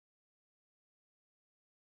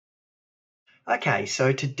Okay,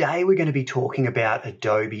 so today we're going to be talking about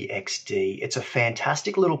Adobe XD. It's a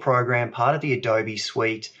fantastic little program, part of the Adobe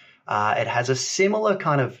suite. It has a similar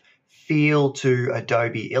kind of feel to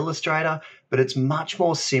Adobe Illustrator, but it's much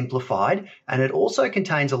more simplified, and it also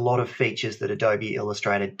contains a lot of features that Adobe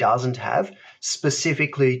Illustrator doesn't have,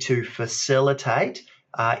 specifically to facilitate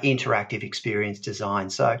interactive experience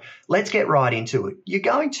design. So let's get right into it. You're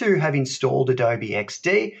going to have installed Adobe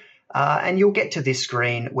XD. And you'll get to this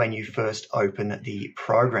screen when you first open the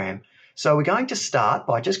program. So we're going to start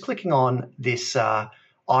by just clicking on this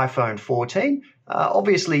iPhone 14.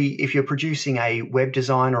 Obviously, if you're producing a web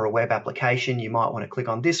design or a web application, you might want to click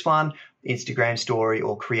on this one, Instagram story,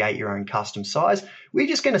 or create your own custom size. We're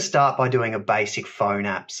just going to start by doing a basic phone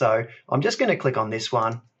app. So I'm just going to click on this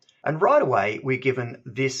one. And right away, we're given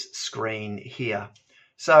this screen here.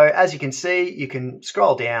 So as you can see, you can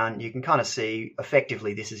scroll down, you can kind of see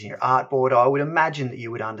effectively this is your artboard. I would imagine that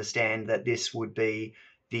you would understand that this would be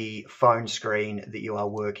the phone screen that you are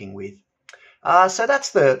working with. So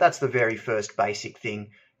that's the very first basic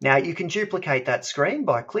thing. Now you can duplicate that screen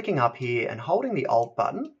by clicking up here and holding the Alt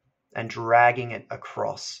button and dragging it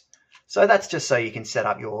across. So that's just so you can set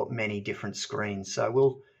up your many different screens. So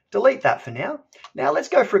we'll delete that for now. Now let's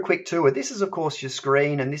go for a quick tour. This is of course your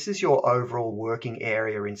screen, and this is your overall working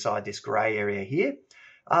area inside this gray area here.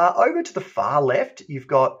 Over to the far left, you've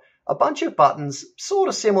got a bunch of buttons, sort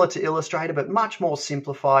of similar to Illustrator, but much more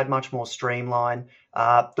simplified, much more streamlined.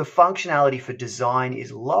 The functionality for design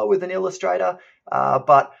is lower than Illustrator,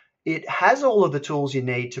 but it has all of the tools you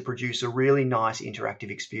need to produce a really nice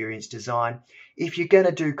interactive experience design. If you're going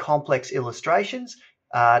to do complex illustrations,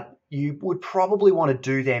 you would probably want to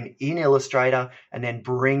do them in Illustrator and then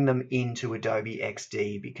bring them into Adobe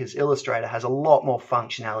XD, because Illustrator has a lot more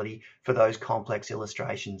functionality for those complex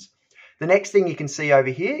illustrations. The next thing you can see over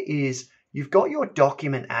here is you've got your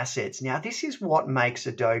document assets. Now, this is what makes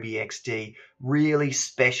Adobe XD really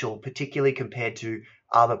special, particularly compared to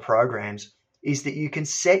other programs, is that you can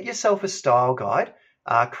set yourself a style guide,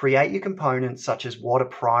 create your components such as what a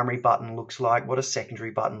primary button looks like, what a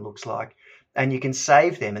secondary button looks like, and you can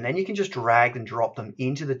save them, and then you can just drag and drop them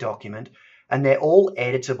into the document, and they're all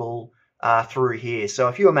editable through here. So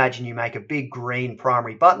if you imagine you make a big green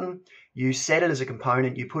primary button, you set it as a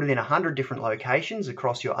component, you put it in 100 different locations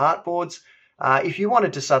across your artboards. If you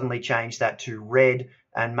wanted to suddenly change that to red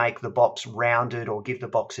and make the box rounded or give the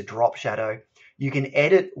box a drop shadow, you can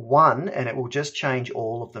edit one and it will just change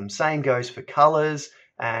all of them. Same goes for colors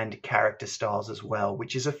and character styles as well,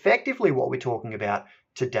 which is effectively what we're talking about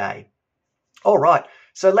today. All right,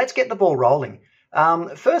 so let's get the ball rolling.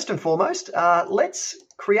 First and foremost, let's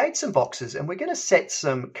create some boxes, and we're going to set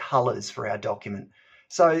some colors for our document.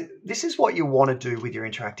 So this is what you want to do with your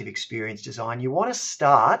interactive experience design. You want to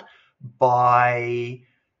start by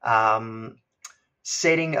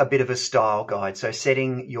setting a bit of a style guide, so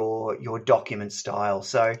setting your document style.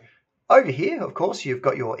 So over here, of course, you've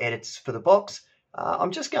got your edits for the box.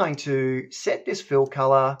 I'm just going to set this fill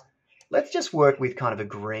color. Let's just work with kind of a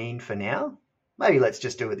green for now. Maybe let's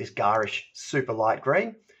just do it this garish, super light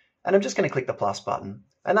green. And I'm just going to click the plus button,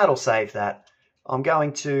 and that'll save that. I'm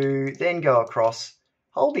going to then go across,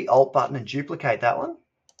 hold the Alt button and duplicate that one.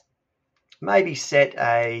 Maybe set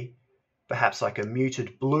perhaps like a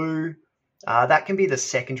muted blue. That can be the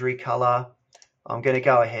secondary color. I'm going to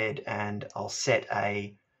go ahead and I'll set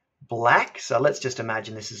a black. So let's just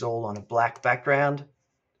imagine this is all on a black background.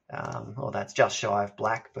 Well, that's just shy of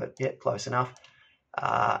black, but yeah, close enough.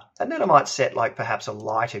 And then I might set like perhaps a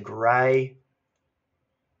lighter gray.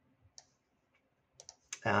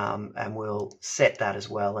 And we'll set that as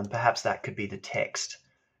well, and perhaps that could be the text.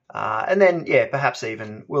 And then, yeah, perhaps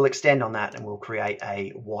even we'll extend on that and we'll create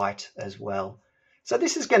a white as well. So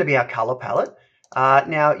this is going to be our color palette.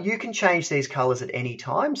 Now, you can change these colors at any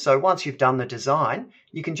time. So once you've done the design,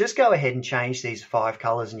 you can just go ahead and change these 5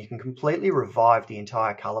 colors, and you can completely revive the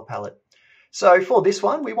entire color palette. So for this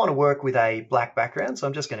one, we want to work with a black background. So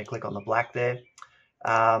I'm just going to click on the black there.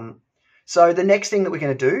 So the next thing that we're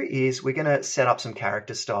going to do is we're going to set up some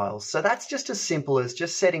character styles. So that's just as simple as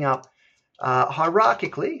just setting up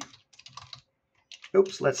hierarchically.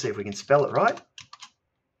 Oops, let's see if we can spell it right.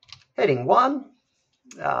 Heading 1.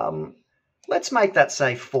 Let's make that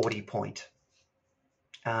say 40 point.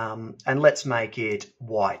 And let's make it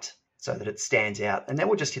white so that it stands out. And then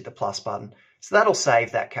we'll just hit the plus button. So that'll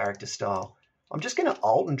save that character style. I'm just going to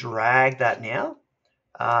Alt and drag that now.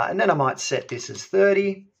 And then I might set this as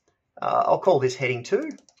 30. I'll call this heading 2.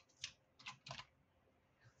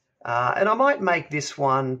 And I might make this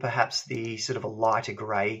one perhaps the sort of a lighter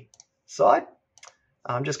grey side.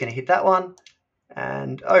 I'm just going to hit that one.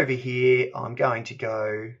 And over here, I'm going to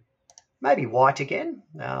go maybe white again.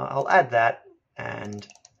 I'll add that, and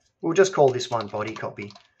we'll just call this one body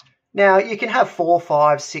copy. Now you can have 4,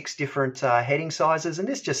 5, 6 different heading sizes, and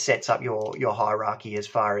this just sets up your hierarchy as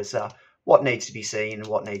far as what needs to be seen and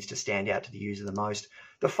what needs to stand out to the user the most.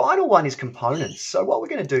 The final one is components. So what we're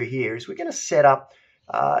going to do here is we're going to set up,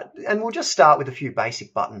 and we'll just start with a few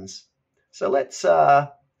basic buttons. So let's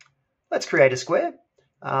create a square.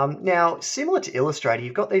 Now, similar to Illustrator,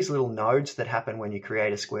 you've got these little nodes that happen when you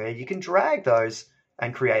create a square. You can drag those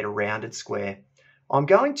and create a rounded square. I'm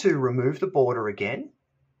going to remove the border again,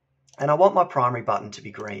 and I want my primary button to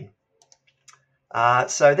be green.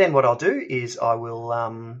 So then what I'll do is I will,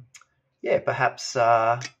 perhaps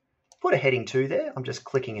put a heading 2 there. I'm just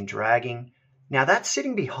clicking and dragging. Now that's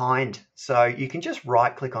sitting behind, so you can just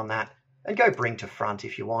right click on that and go bring to front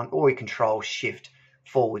if you want, or you Control Shift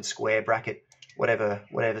forward square bracket, whatever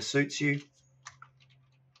suits you.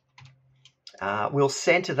 We'll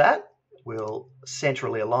center that. We'll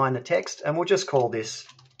centrally align the text, and we'll just call this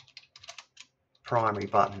primary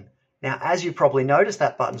button. Now, as you probably noticed,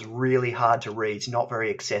 that button's really hard to read. It's not very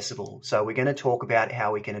accessible. So we're going to talk about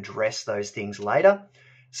how we can address those things later.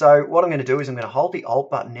 So what I'm going to do is I'm going to hold the Alt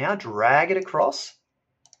button now, drag it across,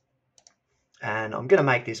 and I'm going to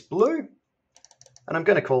make this blue, and I'm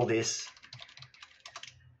going to call this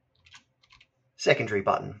secondary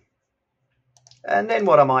button. And then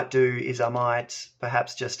what I might do is I might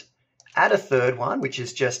perhaps just add a third one, which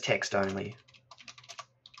is just text only,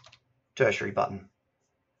 tertiary button.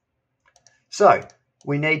 So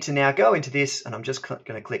we need to now go into this, and I'm just going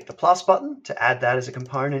to click the plus button to add that as a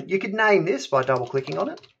component. You could name this by double clicking on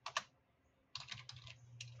it.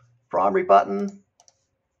 Primary button,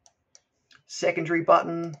 secondary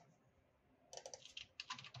button,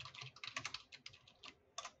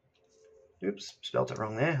 oops, spelt it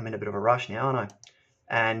wrong there. I'm in a bit of a rush now, aren't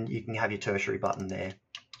I? And you can have your tertiary button there.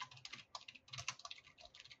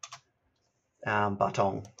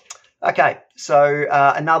 Button. Okay, so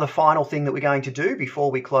another final thing that we're going to do before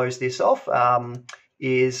we close this off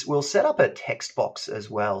is we'll set up a text box as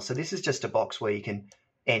well. So this is just a box where you can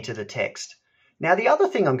enter the text. Now, the other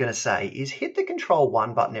thing I'm going to say is hit the Control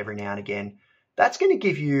 1 button every now and again. That's going to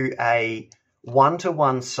give you a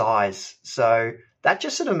 1-to-1 size. So that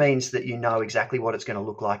just sort of means that you know exactly what it's going to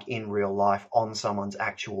look like in real life on someone's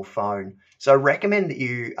actual phone. So I recommend that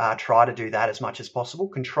you try to do that as much as possible.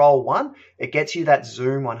 Control 1, it gets you that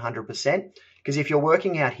zoom 100%, because if you're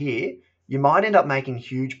working out here, you might end up making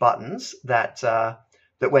huge buttons that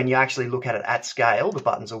when you actually look at it at scale, the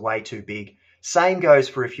buttons are way too big. Same goes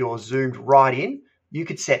for if you're zoomed right in. You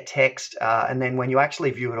could set text, and then when you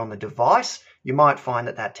actually view it on the device, you might find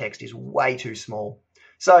that that text is way too small.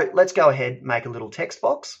 So let's go ahead and make a little text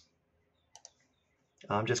box.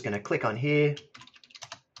 I'm just going to click on here,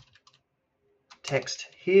 text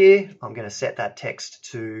here. I'm going to set that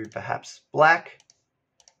text to perhaps black,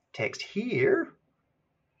 text here,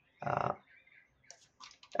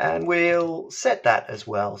 and we'll set that as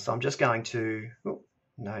well. So I'm just going to, oh,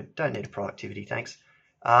 no, don't need a productivity, thanks.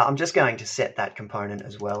 I'm just going to set that component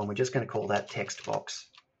as well, and we're just going to call that text box.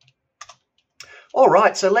 All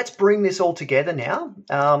right, so let's bring this all together now.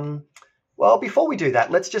 Well, before we do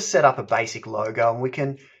that, let's just set up a basic logo, and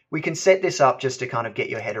we can set this up just to kind of get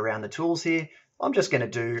your head around the tools here. I'm going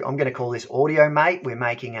to call this Audio Mate. We're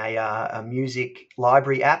making a music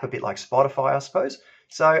library app, a bit like Spotify, I suppose.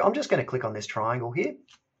 So I'm just going to click on this triangle here.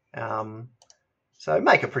 So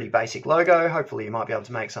make a pretty basic logo. Hopefully you might be able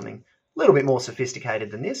to make something a little bit more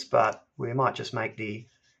sophisticated than this, but we might just make the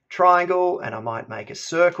triangle, and I might make a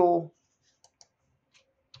circle.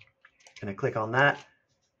 Going to click on that,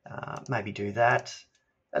 maybe do that,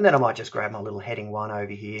 and then I might just grab my little heading 1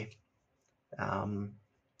 over here,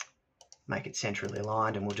 make it centrally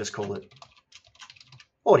aligned, and we'll just call it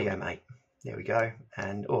Audio Mate. There we go.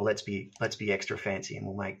 And let's be extra fancy, and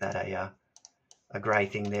we'll make that a grey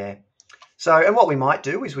thing there. So, and what we might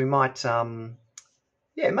do is we might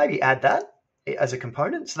maybe add that as a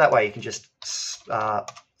component, so that way you can just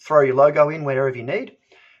throw your logo in wherever you need.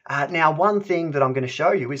 Now, one thing that I'm going to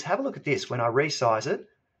show you is have a look at this. When I resize it,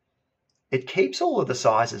 it keeps all of the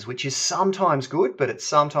sizes, which is sometimes good, but it's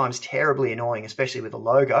sometimes terribly annoying, especially with a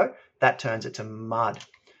logo. That turns it to mud.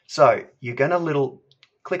 So you're going to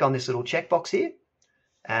click on this little checkbox here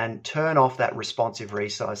and turn off that responsive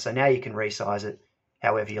resize. So now you can resize it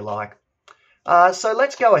however you like. So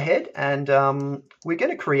let's go ahead, and we're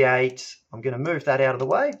going to create, I'm going to move that out of the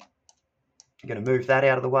way. I'm going to move that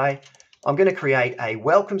out of the way. I'm going to create a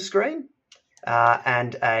welcome screen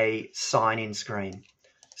and a sign-in screen.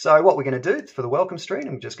 So what we're going to do for the welcome screen,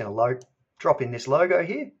 I'm just going to drop in this logo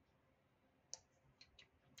here.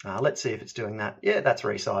 Let's see if it's doing that. Yeah, that's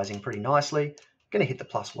resizing pretty nicely. I'm going to hit the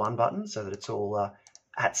 +1 button so that it's all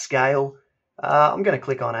at scale. I'm going to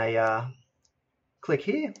click on a click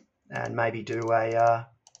here and maybe do a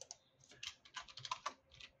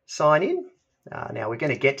sign in. Now we're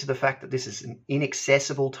going to get to the fact that this is an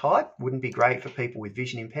inaccessible type. Wouldn't be great for people with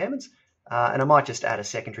vision impairments. And I might just add a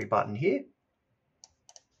secondary button here.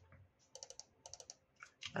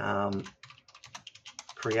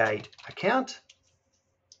 Create account.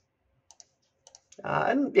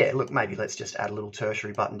 And yeah, look, maybe let's just add a little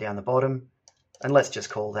tertiary button down the bottom. And let's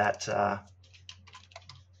just call that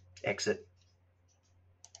exit.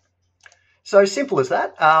 So simple as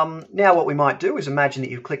that. Now what we might do is imagine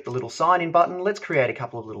that you've clicked the little sign in button. Let's create a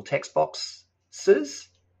couple of little text boxes.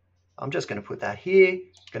 I'm just going to put that here.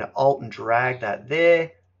 I'm going to Alt and drag that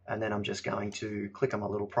there. And then I'm just going to click on my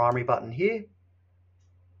little primary button here.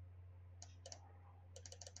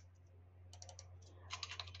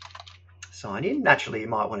 Sign in. Naturally, you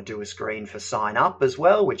might want to do a screen for sign up as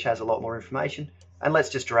well, which has a lot more information. And let's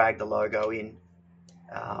just drag the logo in.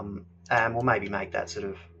 And we'll maybe make that sort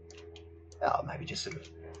of, maybe just sort of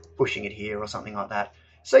pushing it here or something like that.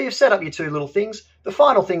 So you've set up your two little things. The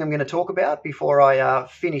final thing I'm going to talk about before I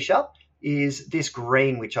finish up is this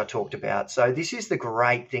green, which I talked about. So this is the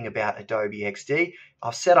great thing about Adobe XD.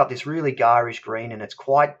 I've set up this really garish green, and it's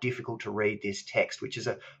quite difficult to read this text, which is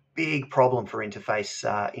a big problem for interface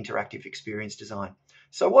interactive experience design.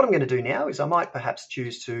 So what I'm going to do now is I might perhaps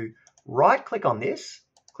choose to right click on this,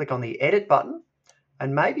 click on the edit button,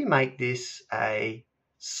 and maybe make this a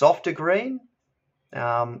softer green.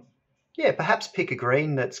 Yeah, perhaps pick a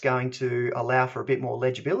green that's going to allow for a bit more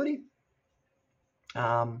legibility.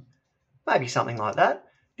 Maybe something like that.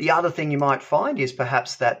 The other thing you might find is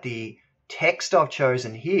perhaps that the text I've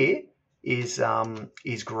chosen here is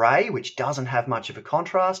grey, which doesn't have much of a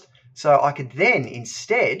contrast. So I could then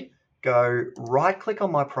instead go right click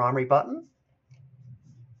on my primary button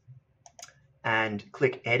and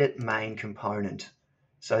click Edit Main Component.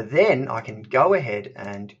 So then I can go ahead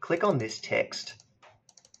and click on this text,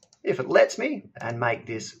 if it lets me, and make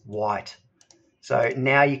this white. So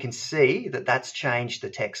now you can see that that's changed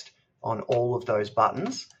the text on all of those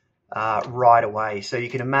buttons right away. So you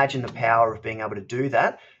can imagine the power of being able to do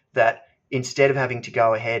that, that instead of having to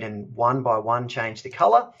go ahead and one by one change the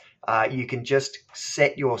color, you can just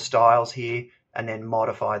set your styles here and then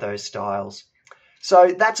modify those styles.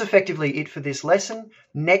 So that's effectively it for this lesson.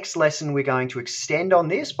 Next lesson, we're going to extend on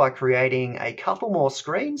this by creating a couple more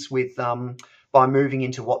screens with by moving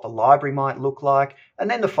into what the library might look like. And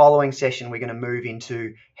then the following session, we're going to move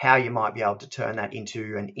into how you might be able to turn that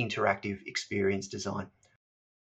into an interactive experience design.